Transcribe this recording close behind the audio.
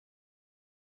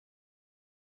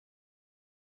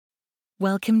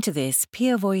Welcome to this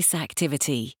Peer Voice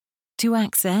activity. To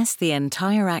access the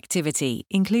entire activity,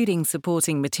 including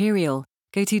supporting material,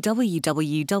 go to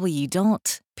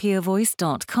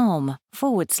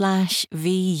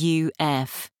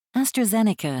www.peervoice.com/VUF.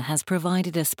 AstraZeneca has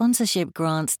provided a sponsorship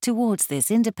grant towards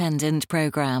this independent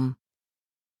program.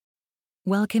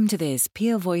 Welcome to this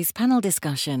Peer Voice panel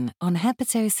discussion on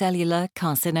hepatocellular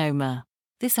carcinoma.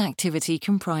 This activity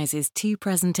comprises two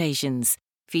presentations,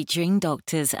 featuring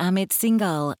Drs. Amit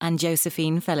Singal and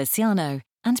Josephine Feliciano,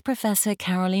 and Professor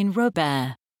Caroline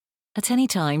Robert. At any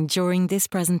time during this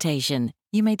presentation,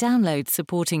 you may download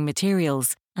supporting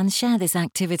materials and share this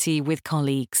activity with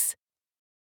colleagues.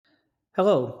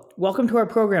 Hello, welcome to our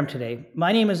program today.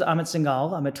 My name is Amit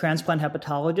Singal. I'm a transplant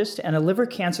hepatologist and a liver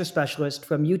cancer specialist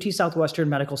from UT Southwestern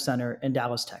Medical Center in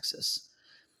Dallas, Texas.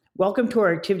 Welcome to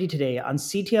our activity today on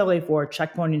CTLA-4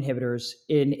 checkpoint inhibitors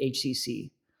in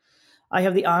HCC. I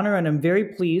have the honor and I'm very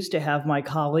pleased to have my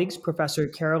colleagues, Professor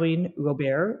Caroline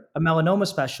Robert, a melanoma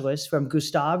specialist from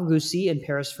Gustave Roussy in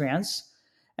Paris, France,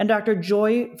 and Dr.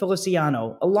 Joy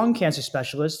Feliciano, a lung cancer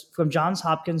specialist from Johns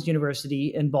Hopkins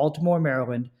University in Baltimore,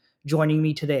 Maryland, joining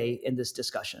me today in this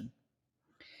discussion.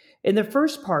 In the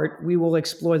first part, we will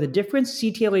explore the different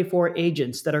CTLA-4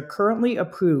 agents that are currently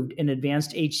approved in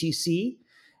advanced HCC,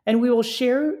 and we will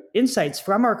share insights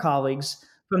from our colleagues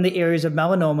from the areas of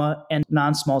melanoma and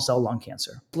non-small cell lung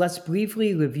cancer. Let's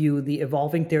briefly review the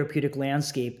evolving therapeutic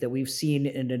landscape that we've seen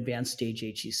in advanced stage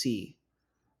HCC.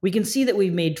 We can see that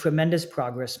we've made tremendous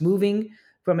progress moving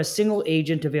from a single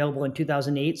agent available in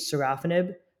 2008,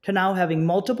 sorafenib, to now having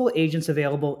multiple agents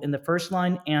available in the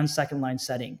first-line and second-line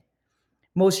setting.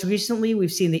 Most recently,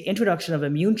 we've seen the introduction of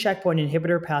immune checkpoint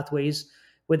inhibitor pathways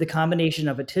with the combination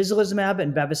of atezolizumab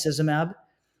and bevacizumab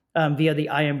via the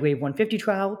IM-Brave 150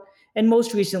 trial, and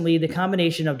most recently, the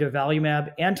combination of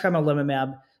durvalumab and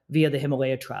tremelimumab via the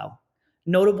Himalaya trial.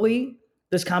 Notably,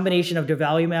 this combination of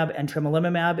durvalumab and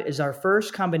tremelimumab is our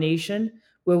first combination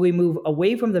where we move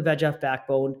away from the VEGF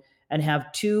backbone and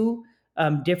have two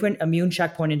different immune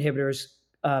checkpoint inhibitors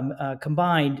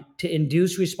combined to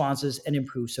induce responses and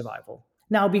improve survival.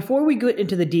 Now, before we get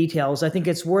into the details, I think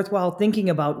it's worthwhile thinking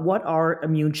about what are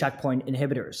immune checkpoint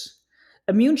inhibitors.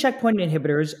 Immune checkpoint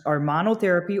inhibitors are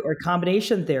monotherapy or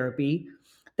combination therapy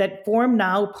that form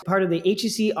now part of the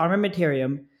HCC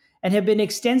armamentarium and have been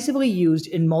extensively used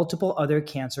in multiple other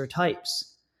cancer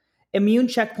types. Immune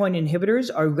checkpoint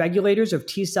inhibitors are regulators of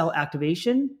T cell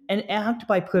activation and act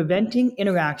by preventing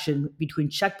interaction between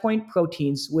checkpoint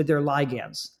proteins with their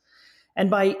ligands.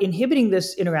 And by inhibiting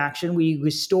this interaction, we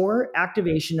restore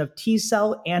activation of T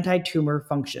cell anti-tumor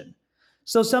function.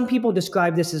 So some people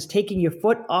describe this as taking your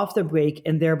foot off the brake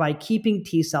and thereby keeping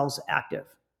T cells active.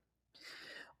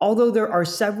 Although there are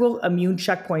several immune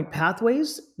checkpoint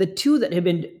pathways, the two that have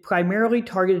been primarily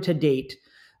targeted to date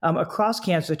across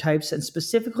cancer types and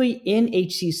specifically in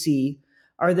HCC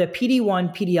are the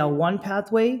PD-1, PD-L1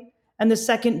 pathway, and the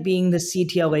second being the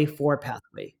CTLA-4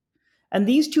 pathway. And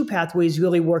these two pathways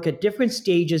really work at different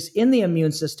stages in the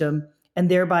immune system and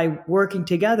thereby working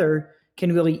together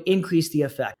can really increase the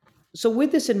effect. So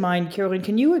with this in mind, Caroline,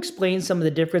 can you explain some of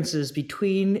the differences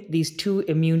between these two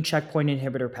immune checkpoint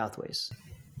inhibitor pathways?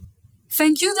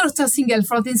 Thank you, Dr. Singal,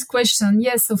 for this question.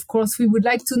 Yes, of course, we would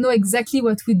like to know exactly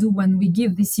what we do when we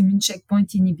give these immune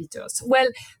checkpoint inhibitors. Well,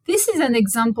 this is an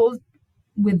example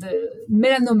with the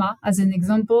melanoma as an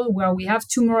example where we have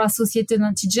tumor-associated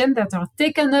antigen that are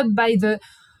taken up by the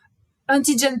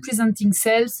antigen-presenting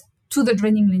cells to the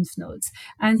draining lymph nodes.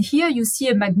 And here you see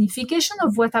a magnification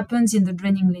of what happens in the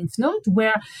draining lymph node,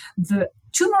 where the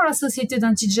tumor-associated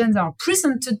antigens are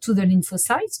presented to the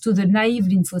lymphocytes, to the naive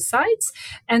lymphocytes,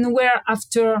 and where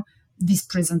after this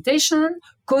presentation,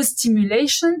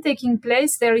 co-stimulation taking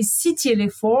place, there is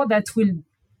CTLA-4 that will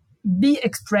be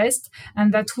expressed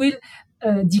and that will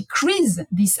decrease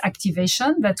this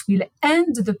activation, that will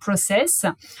end the process.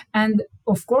 And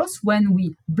of course, when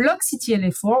we block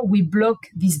CTLA-4, we block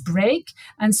this break,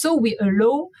 and so we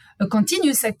allow a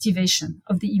continuous activation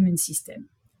of the immune system.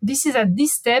 This is at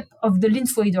this step of the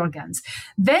lymphoid organs.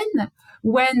 Then,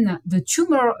 when the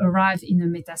tumor arrives in a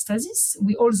metastasis,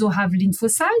 we also have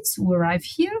lymphocytes who arrive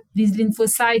here. These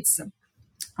lymphocytes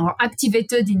are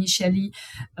activated initially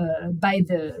by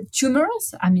the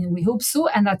tumors. I mean, we hope so.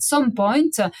 And at some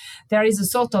point, there is a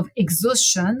sort of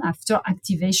exhaustion after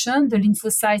activation. The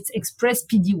lymphocytes express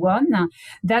PD-1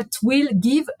 that will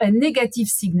give a negative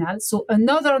signal. So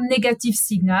another negative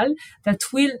signal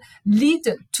that will lead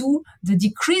to the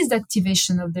decreased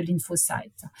activation of the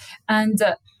lymphocyte. And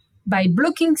by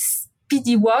blocking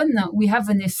PD-1, we have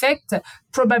an effect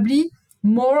probably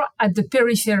more at the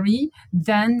periphery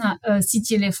than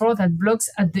CTLA-4 that blocks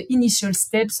at the initial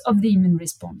steps of the immune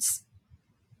response.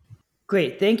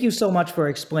 Great. Thank you so much for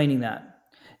explaining that.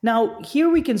 Now, here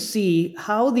we can see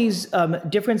how these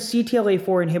different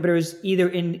CTLA-4 inhibitors, either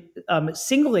in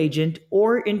single agent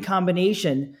or in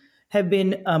combination, have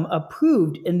been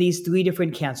approved in these three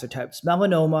different cancer types: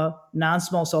 melanoma,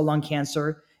 non-small cell lung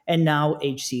cancer, and now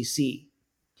HCC.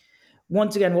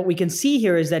 Once again, what we can see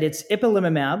here is that it's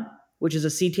ipilimumab, which is a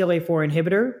CTLA-4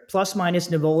 inhibitor, plus minus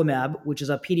nivolumab, which is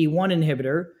a PD-1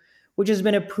 inhibitor, which has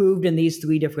been approved in these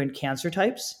three different cancer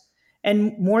types.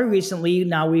 And more recently,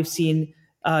 now we've seen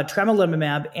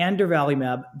tremelimumab and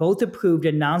durvalumab, both approved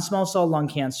in non-small cell lung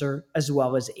cancer as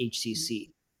well as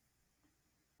HCC.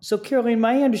 So, Caroline,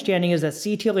 my understanding is that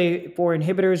CTLA-4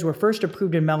 inhibitors were first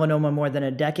approved in melanoma more than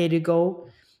a decade ago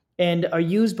and are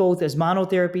used both as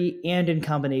monotherapy and in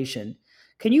combination.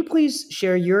 Can you please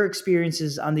share your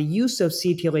experiences on the use of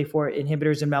CTLA-4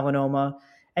 inhibitors in melanoma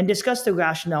and discuss the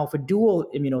rationale for dual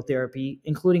immunotherapy,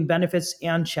 including benefits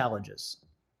and challenges?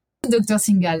 Dr.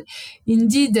 Singal.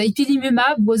 Indeed,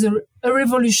 ipilimumab was a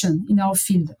revolution in our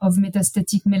field of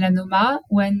metastatic melanoma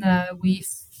when we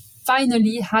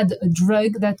finally had a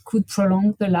drug that could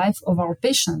prolong the life of our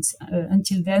patients.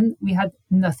 Until then, we had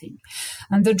nothing.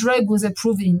 And the drug was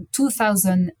approved in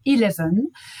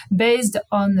 2011 based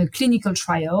on a clinical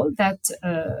trial that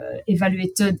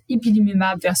evaluated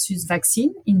ipilimumab versus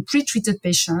vaccine in pre-treated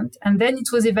patients. And then it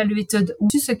was evaluated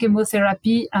with a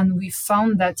chemotherapy, and we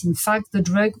found that, in fact, the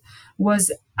drug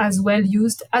was as well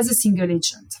used as a single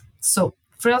agent. So,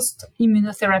 first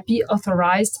immunotherapy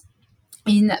authorized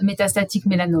in metastatic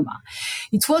melanoma.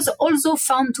 It was also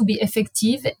found to be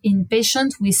effective in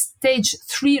patients with stage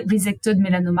 3 resected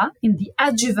melanoma in the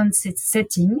adjuvant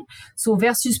setting, so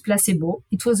versus placebo.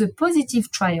 It was a positive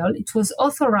trial. It was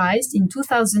authorized in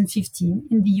 2015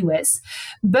 in the US,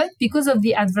 but because of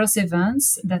the adverse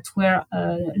events that were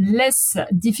less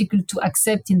difficult to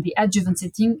accept in the adjuvant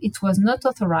setting, it was not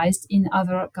authorized in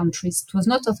other countries. It was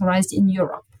not authorized in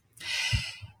Europe.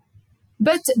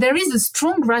 But there is a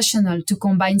strong rationale to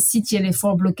combine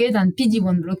CTLA-4 blockade and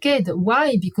PD-1 blockade.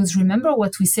 Why? Because remember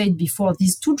what we said before,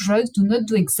 these two drugs do not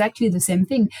do exactly the same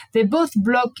thing. They both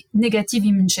block negative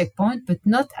immune checkpoint, but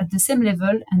not at the same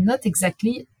level and not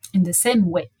exactly in the same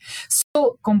way.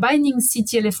 So combining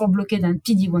CTLA-4 blockade and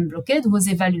PD-1 blockade was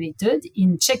evaluated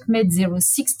in CheckMate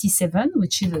 067,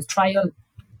 which is a trial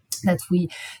that we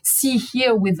see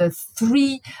here with the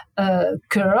three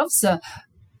curves.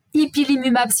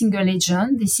 Ipilimumab single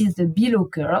agent, this is the below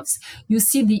curves. You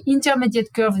see the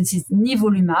intermediate curve, this is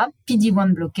nivolumab,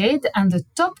 PD-1 blockade, and the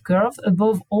top curve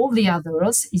above all the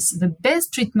others is the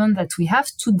best treatment that we have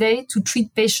today to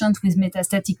treat patients with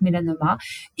metastatic melanoma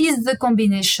is the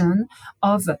combination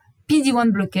of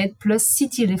PD-1 blockade plus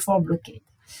CTLA-4 blockade.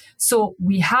 So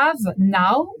we have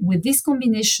now, with this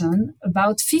combination,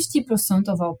 about 50%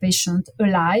 of our patients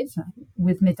alive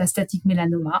with metastatic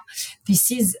melanoma. This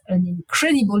is an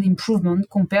incredible improvement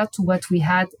compared to what we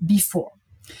had before.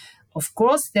 Of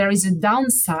course, there is a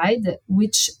downside,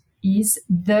 which is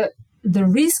the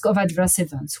risk of adverse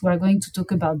events. We're going to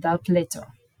talk about that later.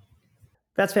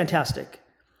 That's fantastic.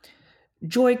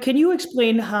 Joy, can you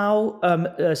explain how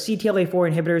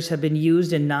CTLA-4 inhibitors have been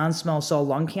used in non-small cell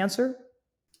lung cancer?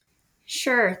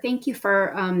 Sure. Thank you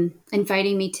for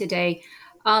inviting me today.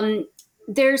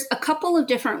 There's a couple of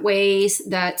different ways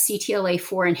that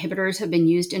CTLA-4 inhibitors have been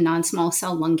used in non-small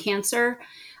cell lung cancer.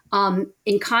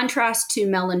 In contrast to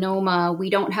melanoma, we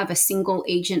don't have a single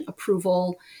agent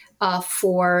approval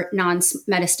for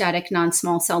metastatic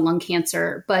non-small cell lung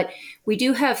cancer, but we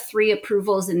do have 3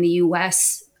 approvals in the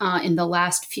US in the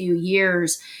last few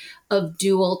years of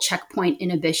dual checkpoint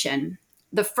inhibition.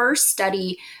 The first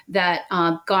study that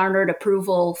garnered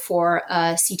approval for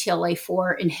a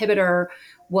CTLA-4 inhibitor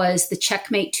was the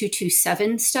CheckMate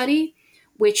 227 study,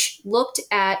 which looked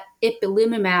at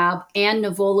ipilimumab and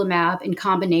nivolumab in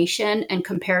combination and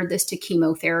compared this to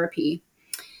chemotherapy.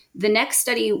 The next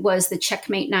study was the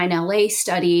CheckMate 9LA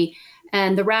study,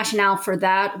 and the rationale for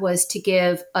that was to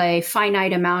give a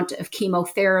finite amount of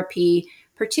chemotherapy,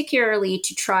 particularly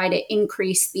to try to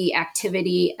increase the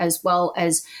activity as well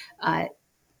as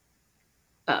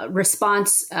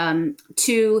response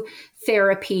to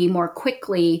therapy more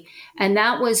quickly. And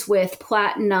that was with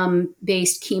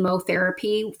platinum-based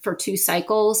chemotherapy for 2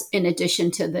 cycles, in addition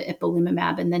to the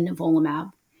ipilimumab and then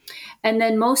nivolumab. And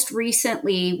then most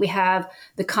recently, we have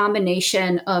the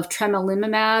combination of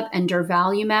tremelimumab and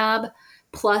durvalumab,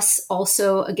 plus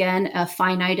also, again, a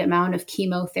finite amount of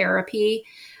chemotherapy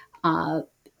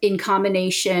in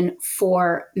combination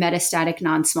for metastatic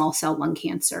non-small cell lung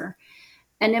cancer.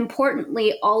 And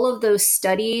importantly, all of those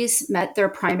studies met their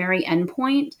primary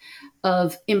endpoint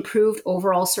of improved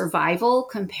overall survival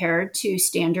compared to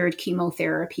standard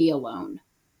chemotherapy alone.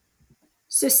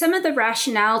 So, some of the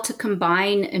rationale to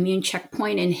combine immune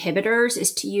checkpoint inhibitors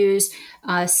is to use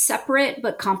separate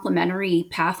but complementary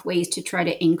pathways to try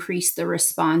to increase the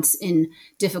response in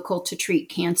difficult to treat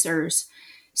cancers.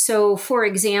 So, for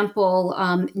example,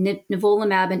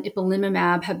 nivolumab and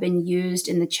ipilimumab have been used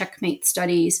in the CheckMate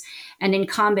studies, and in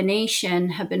combination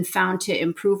have been found to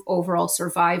improve overall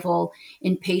survival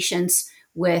in patients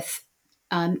with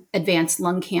advanced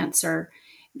lung cancer.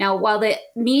 Now, while the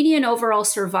median overall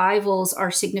survivals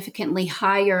are significantly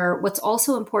higher, what's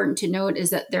also important to note is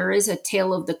that there is a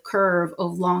tail of the curve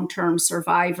of long-term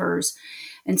survivors.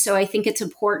 And so I think it's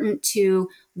important to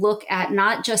look at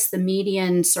not just the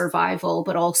median survival,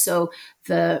 but also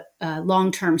the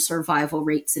long-term survival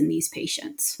rates in these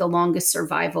patients. The longest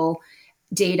survival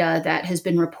data that has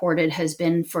been reported has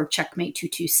been for CheckMate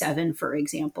 227, for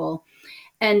example.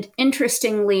 And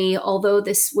interestingly, although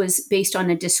this was based on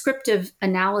a descriptive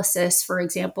analysis, for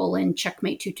example, in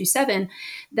CheckMate 227,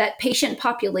 that patient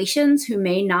populations who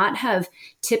may not have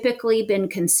typically been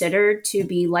considered to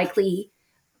be likely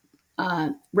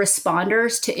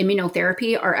responders to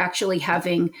immunotherapy are actually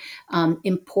having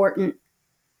important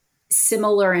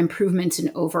similar improvements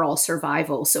in overall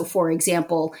survival. So, for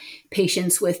example,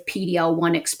 patients with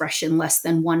PD-L1 expression less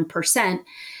than 1%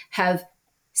 have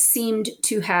seemed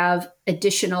to have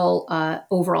additional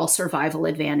overall survival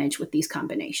advantage with these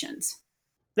combinations.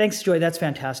 Thanks, Joy. That's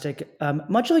fantastic.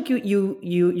 Much like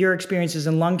your experiences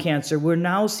in lung cancer, we're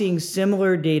now seeing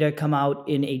similar data come out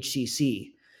in HCC.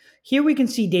 Here we can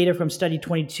see data from study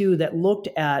 22 that looked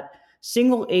at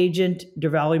single agent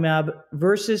durvalumab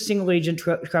versus single agent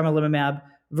tremelimumab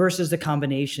versus the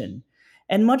combination.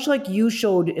 And much like you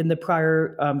showed in the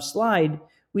prior slide,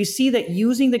 we see that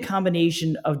using the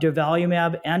combination of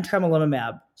durvalumab and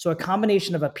tremelimumab, so a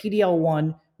combination of a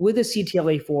PD-L1 with a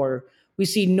CTLA-4, we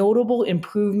see notable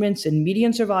improvements in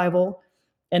median survival,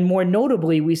 and more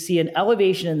notably, we see an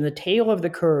elevation in the tail of the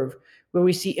curve where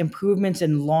we see improvements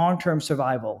in long-term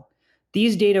survival.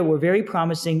 These data were very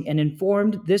promising and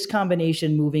informed this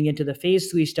combination moving into the phase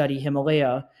 3 study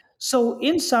Himalaya. So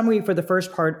in summary, for the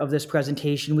first part of this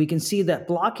presentation, we can see that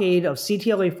blockade of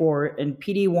CTLA-4 and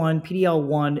PD-1,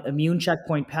 PD-L1 immune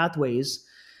checkpoint pathways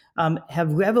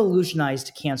have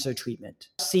revolutionized cancer treatment.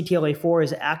 CTLA-4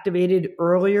 is activated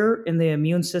earlier in the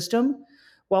immune system,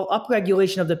 while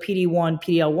upregulation of the PD-1,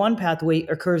 PD-L1 pathway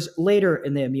occurs later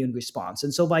in the immune response.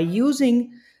 And so by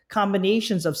using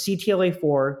combinations of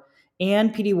CTLA-4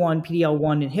 and PD-1,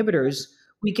 PD-L1 inhibitors,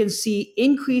 we can see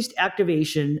increased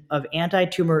activation of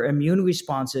anti-tumor immune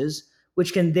responses,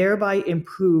 which can thereby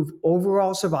improve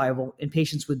overall survival in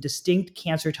patients with distinct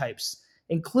cancer types,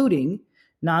 including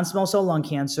non-small cell lung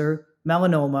cancer,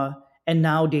 melanoma, and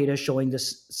now data showing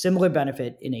this similar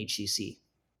benefit in HCC.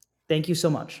 Thank you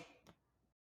so much.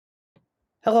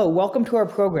 Hello, welcome to our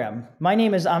program. My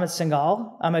name is Amit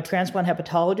Singal. I'm a transplant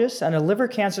hepatologist and a liver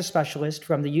cancer specialist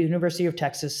from the University of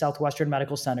Texas Southwestern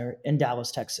Medical Center in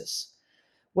Dallas, Texas.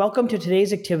 Welcome to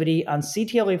today's activity on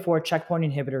CTLA-4 checkpoint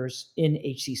inhibitors in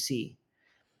HCC.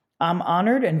 I'm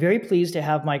honored and very pleased to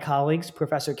have my colleagues,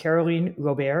 Professor Caroline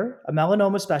Robert, a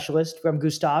melanoma specialist from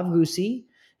Gustave Roussy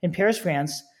in Paris,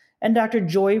 France, and Dr.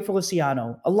 Joy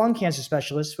Feliciano, a lung cancer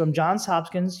specialist from Johns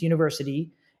Hopkins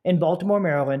University in Baltimore,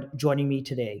 Maryland, joining me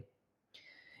today.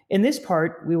 In this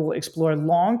part, we will explore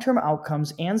long-term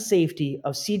outcomes and safety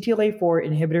of CTLA-4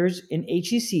 inhibitors in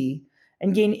HCC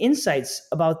and gain insights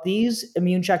about these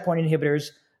immune checkpoint inhibitors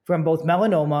from both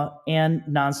melanoma and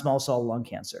non-small cell lung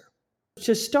cancer.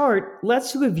 To start,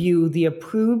 let's review the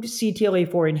approved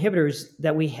CTLA-4 inhibitors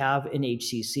that we have in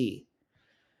HCC.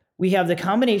 We have the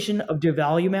combination of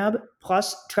durvalumab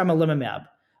plus tremelimumab,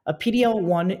 a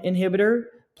PD-L1 inhibitor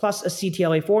plus a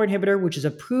CTLA-4 inhibitor, which is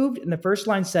approved in the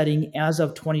first-line setting as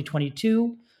of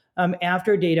 2022,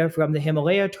 after data from the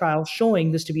Himalaya trial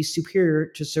showing this to be superior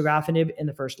to sorafenib in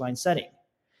the first-line setting.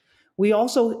 We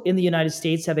also, in the United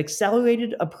States, have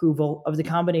accelerated approval of the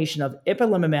combination of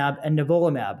ipilimumab and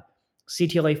nivolumab,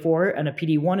 CTLA-4 and a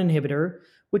PD-1 inhibitor,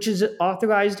 which is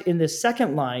authorized in the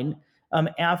second line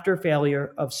after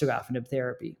failure of sorafenib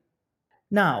therapy.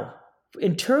 Now,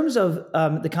 in terms of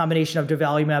the combination of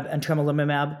durvalumab and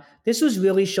tremelimumab, this was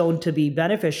really shown to be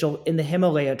beneficial in the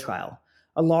Himalaya trial,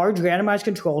 a large randomized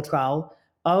control trial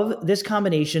of this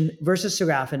combination versus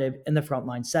sorafenib in the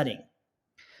frontline setting.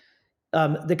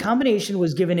 The combination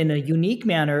was given in a unique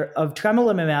manner of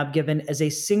tremelimumab given as a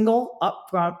single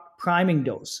upfront priming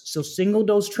dose, so single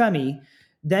dose tremi,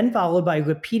 then followed by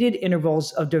repeated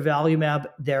intervals of durvalumab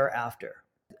thereafter.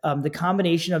 the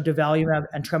combination of durvalumab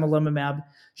and tremelimumab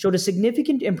showed a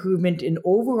significant improvement in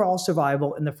overall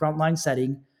survival in the frontline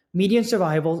setting, median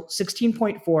survival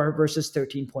 16.4 versus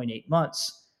 13.8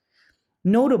 months.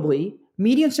 Notably,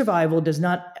 median survival does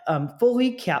not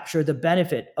fully capture the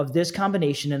benefit of this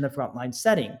combination in the frontline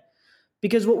setting,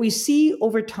 because what we see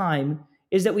over time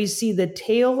is that we see the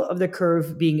tail of the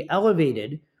curve being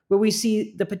elevated, where we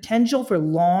see the potential for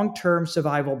long-term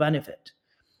survival benefit.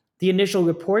 The initial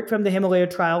report from the Himalaya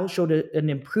trial showed an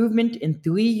improvement in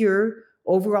 3-year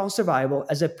overall survival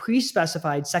as a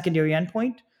pre-specified secondary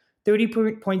endpoint,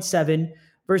 30.7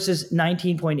 versus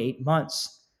 19.8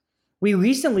 months. We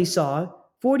recently saw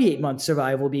 48-month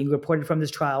survival being reported from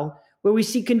this trial, where we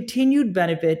see continued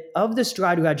benefit of the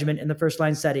STRIDE regimen in the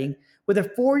first-line setting with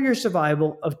a 4-year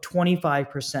survival of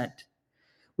 25%.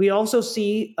 We also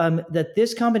see that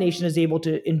this combination is able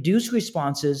to induce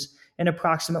responses in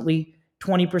approximately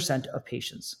 20% of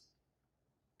patients.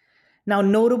 Now,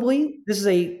 notably, this is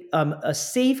a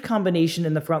safe combination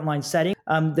in the frontline setting.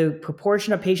 The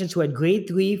proportion of patients who had grade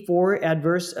 3, 4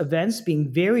 adverse events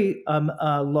being very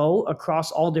low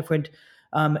across all different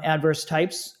adverse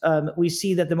types. We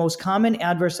see that the most common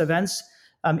adverse events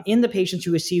in the patients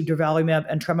who received durvalumab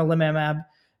and tremelimumab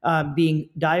being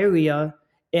diarrhea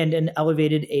and an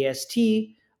elevated AST.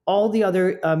 All the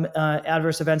other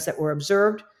adverse events that were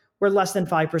observed were less than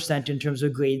 5% in terms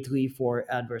of grade 3, 4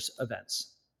 adverse events.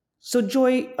 So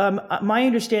Joy, my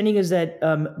understanding is that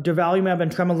durvalumab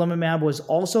and tremelimumab was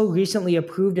also recently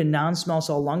approved in non-small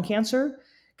cell lung cancer.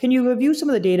 Can you review some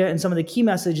of the data and some of the key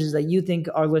messages that you think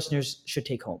our listeners should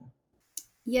take home?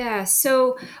 Yeah,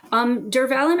 so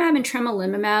durvalumab and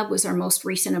tremelimumab was our most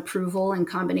recent approval in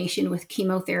combination with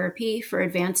chemotherapy for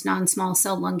advanced non-small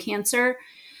cell lung cancer.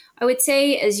 I would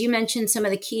say, as you mentioned, some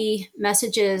of the key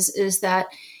messages is that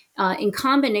in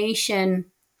combination,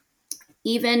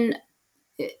 even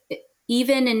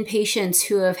in patients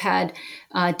who have had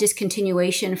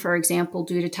discontinuation, for example,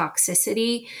 due to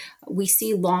toxicity, we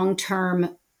see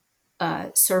long-term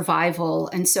survival.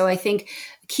 And so I think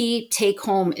key take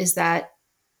home is that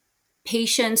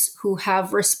patients who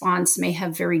have response may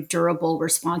have very durable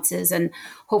responses, and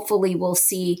hopefully we'll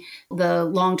see the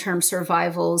long-term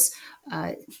survivals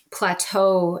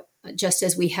plateau just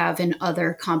as we have in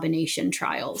other combination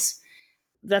trials.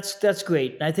 That's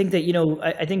great. I think that,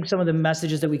 I think some of the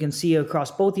messages that we can see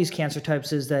across both these cancer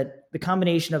types is that the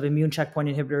combination of immune checkpoint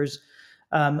inhibitors,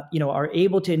 are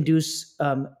able to induce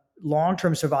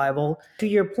long-term survival. To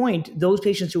your point, those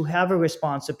patients who have a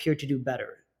response appear to do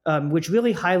better, which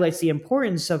really highlights the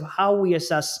importance of how we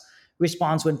assess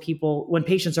response when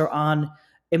patients are on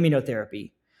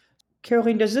immunotherapy.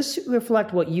 Caroline, does this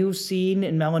reflect what you've seen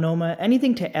in melanoma?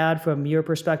 Anything to add from your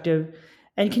perspective?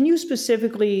 And can you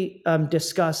specifically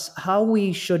discuss how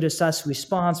we should assess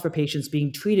response for patients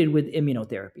being treated with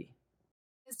immunotherapy?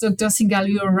 Yes, Dr. Singal,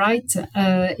 you're right.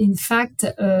 In fact,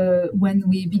 when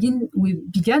we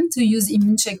began to use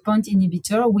immune checkpoint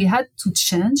inhibitor, we had to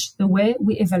change the way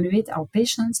we evaluate our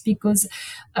patients because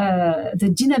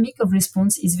the dynamic of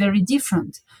response is very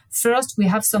different. First, we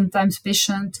have sometimes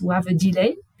patients who have a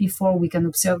delay before we can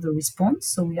observe the response.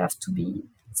 So we have to be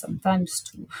sometimes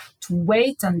to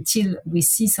wait until we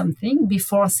see something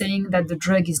before saying that the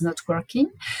drug is not working.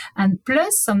 And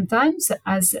plus, sometimes,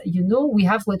 as you know, we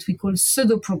have what we call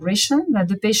pseudo-progression, that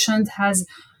the patient has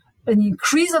an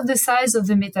increase of the size of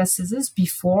the metastasis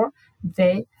before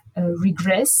they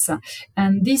regress.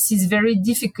 And this is very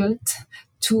difficult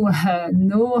to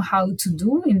know how to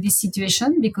do in this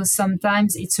situation because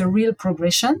sometimes it's a real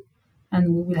progression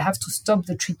and we will have to stop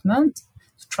the treatment,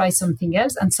 try something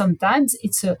else. And sometimes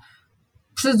it's a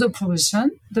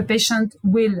pseudo-progression. The patient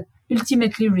will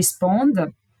ultimately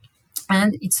respond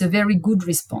and it's a very good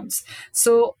response.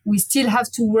 So we still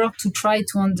have to work to try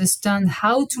to understand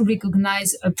how to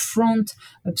recognize upfront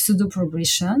a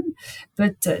pseudo-progression.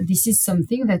 But this is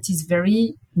something that is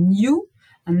very new.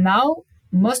 And now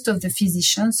most of the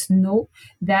physicians know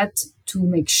that to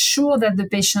make sure that the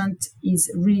patient is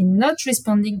really not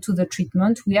responding to the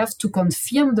treatment, we have to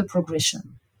confirm the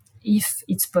progression, if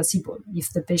it's possible,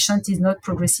 if the patient is not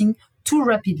progressing too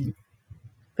rapidly.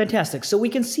 Fantastic. So we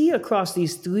can see across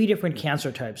these 3 different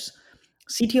cancer types,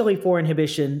 CTLA-4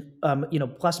 inhibition,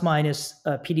 plus minus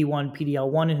PD-1,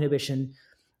 PD-L1 inhibition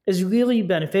is really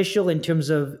beneficial in terms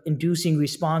of inducing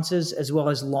responses as well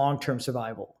as long-term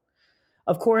survival.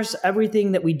 Of course,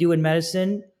 everything that we do in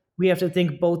medicine, we have to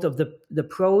think both of the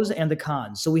pros and the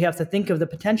cons. So we have to think of the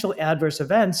potential adverse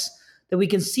events that we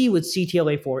can see with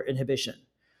CTLA-4 inhibition.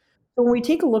 So when we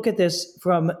take a look at this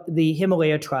from the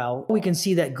Himalaya trial, we can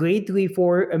see that grade 3,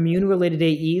 4 immune-related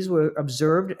AEs were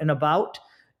observed in about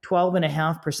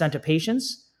 12.5% of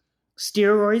patients.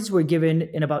 Steroids were given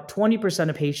in about 20%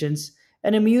 of patients,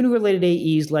 and immune-related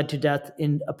AEs led to death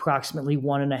in approximately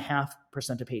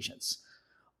 1.5% of patients.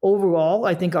 Overall,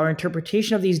 I think our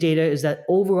interpretation of these data is that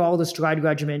overall the STRIDE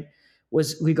regimen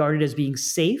was regarded as being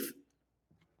safe,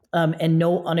 and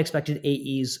no unexpected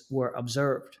AEs were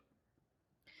observed.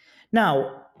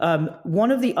 Now, one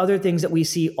of the other things that we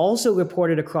see also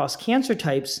reported across cancer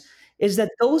types is that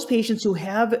those patients who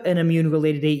have an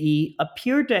immune-related AE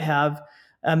appear to have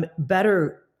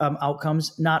better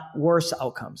outcomes, not worse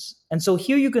outcomes. And so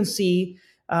here you can see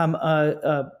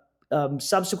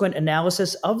subsequent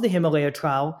analysis of the Himalaya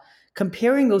trial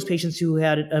comparing those patients who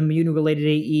had an immune-related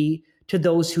AE to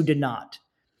those who did not.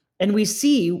 And we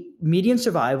see median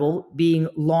survival being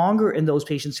longer in those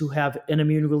patients who have an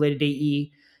immune-related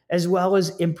AE, as well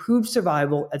as improved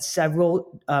survival at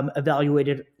several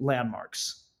evaluated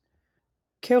landmarks.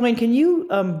 Caroline, can you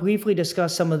briefly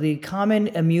discuss some of the common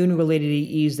immune-related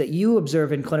AEs that you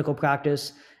observe in clinical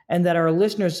practice and that our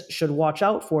listeners should watch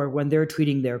out for when they're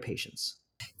treating their patients?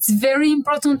 It's very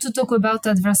important to talk about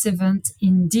adverse events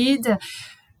indeed.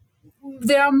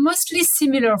 They are mostly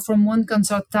similar from one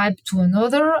cancer type to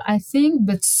another, I think,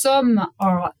 but some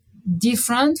are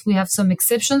different. We have some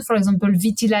exceptions. For example,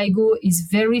 vitiligo is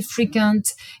very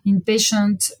frequent in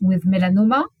patients with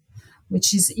melanoma,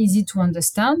 which is easy to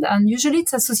understand, and usually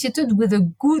it's associated with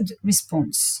a good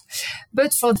response.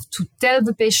 But to tell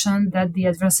the patient that the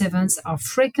adverse events are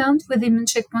frequent with immune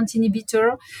checkpoint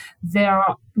inhibitor, they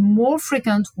are more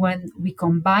frequent when we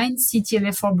combine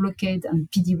CTLA-4 blockade and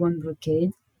PD-1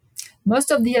 blockade.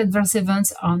 Most of the adverse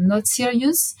events are not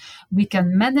serious. We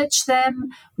can manage them,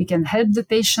 we can help the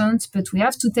patient, but we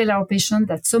have to tell our patient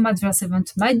that some adverse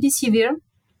events might be severe.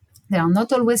 They are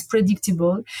not always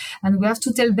predictable, and we have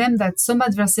to tell them that some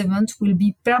adverse events will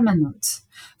be permanent.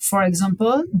 For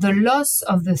example, the loss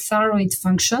of the thyroid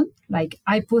function, like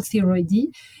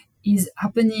hypothyroidism, is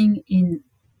happening in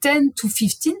 10 to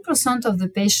 15% of the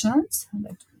patients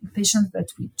that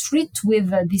we treat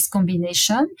with this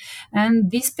combination,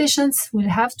 and these patients will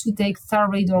have to take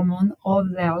thyroid hormone all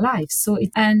their lives.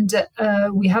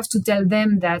 We have to tell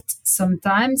them that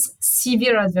sometimes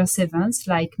severe adverse events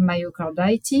like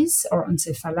myocarditis or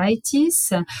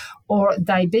encephalitis or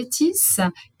diabetes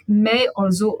may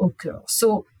also occur.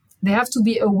 So they have to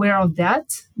be aware of that.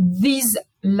 These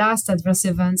last adverse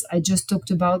events I just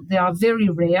talked about, they are very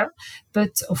rare,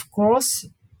 but of course,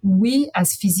 we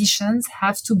as physicians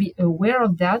have to be aware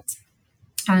of that.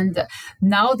 And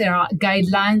now there are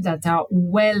guidelines that are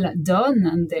well done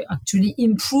and they actually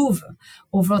improve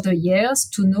over the years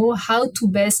to know how to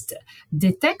best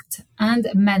detect and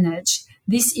manage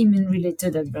these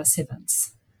immune-related adverse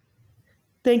events.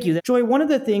 Thank you. Joy, one of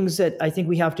the things that I think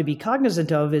we have to be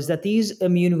cognizant of is that these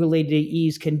immune-related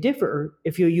AEs can differ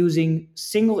if you're using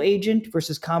single agent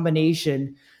versus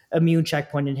combination immune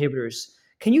checkpoint inhibitors.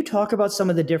 Can you talk about some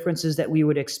of the differences that we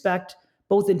would expect,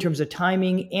 both in terms of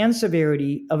timing and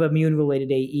severity of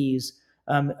immune-related AEs,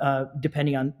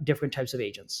 depending on different types of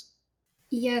agents?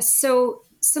 Yes. So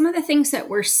some of the things that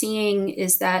we're seeing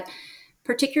is that,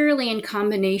 particularly in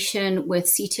combination with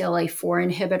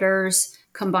CTLA-4 inhibitors,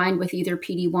 combined with either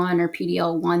PD-1 or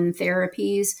PD-L1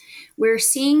 therapies, we're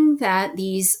seeing that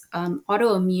these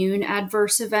autoimmune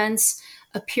adverse events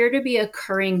appear to be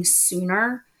occurring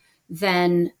sooner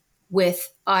than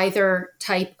with either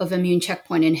type of immune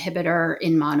checkpoint inhibitor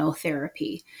in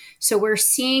monotherapy. So we're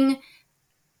seeing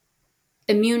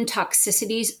immune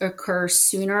toxicities occur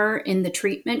sooner in the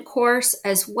treatment course,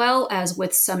 as well as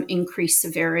with some increased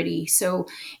severity. So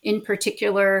in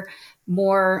particular,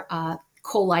 more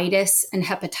colitis and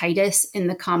hepatitis in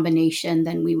the combination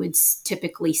than we would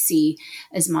typically see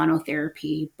as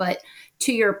monotherapy. But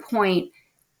to your point,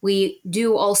 we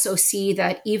do also see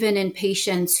that even in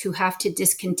patients who have to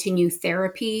discontinue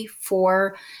therapy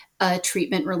for a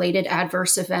treatment-related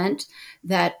adverse event,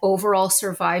 that overall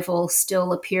survival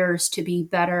still appears to be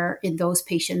better in those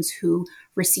patients who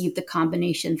received the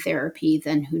combination therapy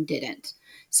than who didn't.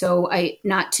 So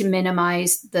not to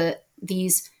minimize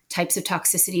these types of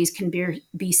toxicities can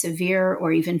be severe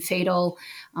or even fatal,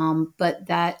 but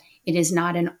that it is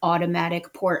not an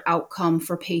automatic poor outcome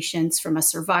for patients from a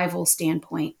survival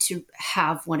standpoint to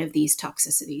have one of these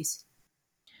toxicities.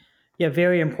 Yeah,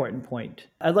 very important point.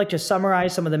 I'd like to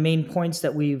summarize some of the main points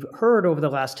that we've heard over the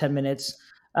last 10 minutes.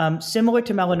 Similar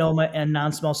to melanoma and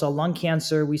non-small cell lung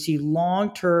cancer, we see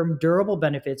long-term durable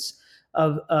benefits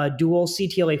of dual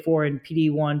CTLA-4 and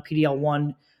PD-1,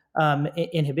 PD-L1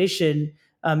 inhibition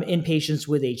in patients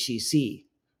with HCC.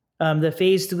 The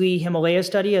phase 3 Himalaya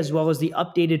study, as well as the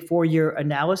updated 4-year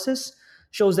analysis,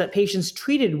 shows that patients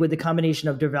treated with the combination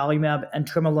of durvalumab and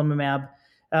tremelimumab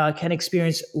can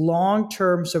experience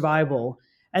long-term survival,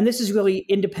 and this is really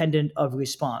independent of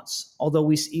response, although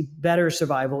we see better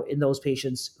survival in those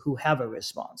patients who have a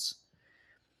response.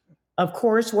 Of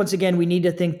course, once again, we need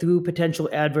to think through potential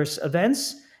adverse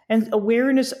events, and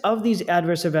awareness of these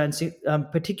adverse events,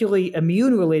 particularly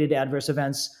immune-related adverse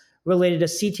events related to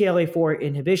CTLA-4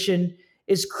 inhibition,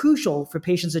 is crucial for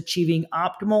patients achieving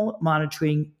optimal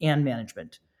monitoring and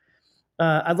management.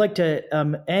 I'd like to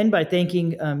end by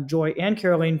thanking Joy and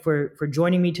Caroline for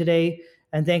joining me today,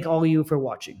 and thank all of you for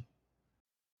watching.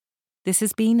 This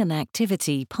has been an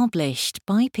activity published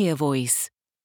by Peer Voice.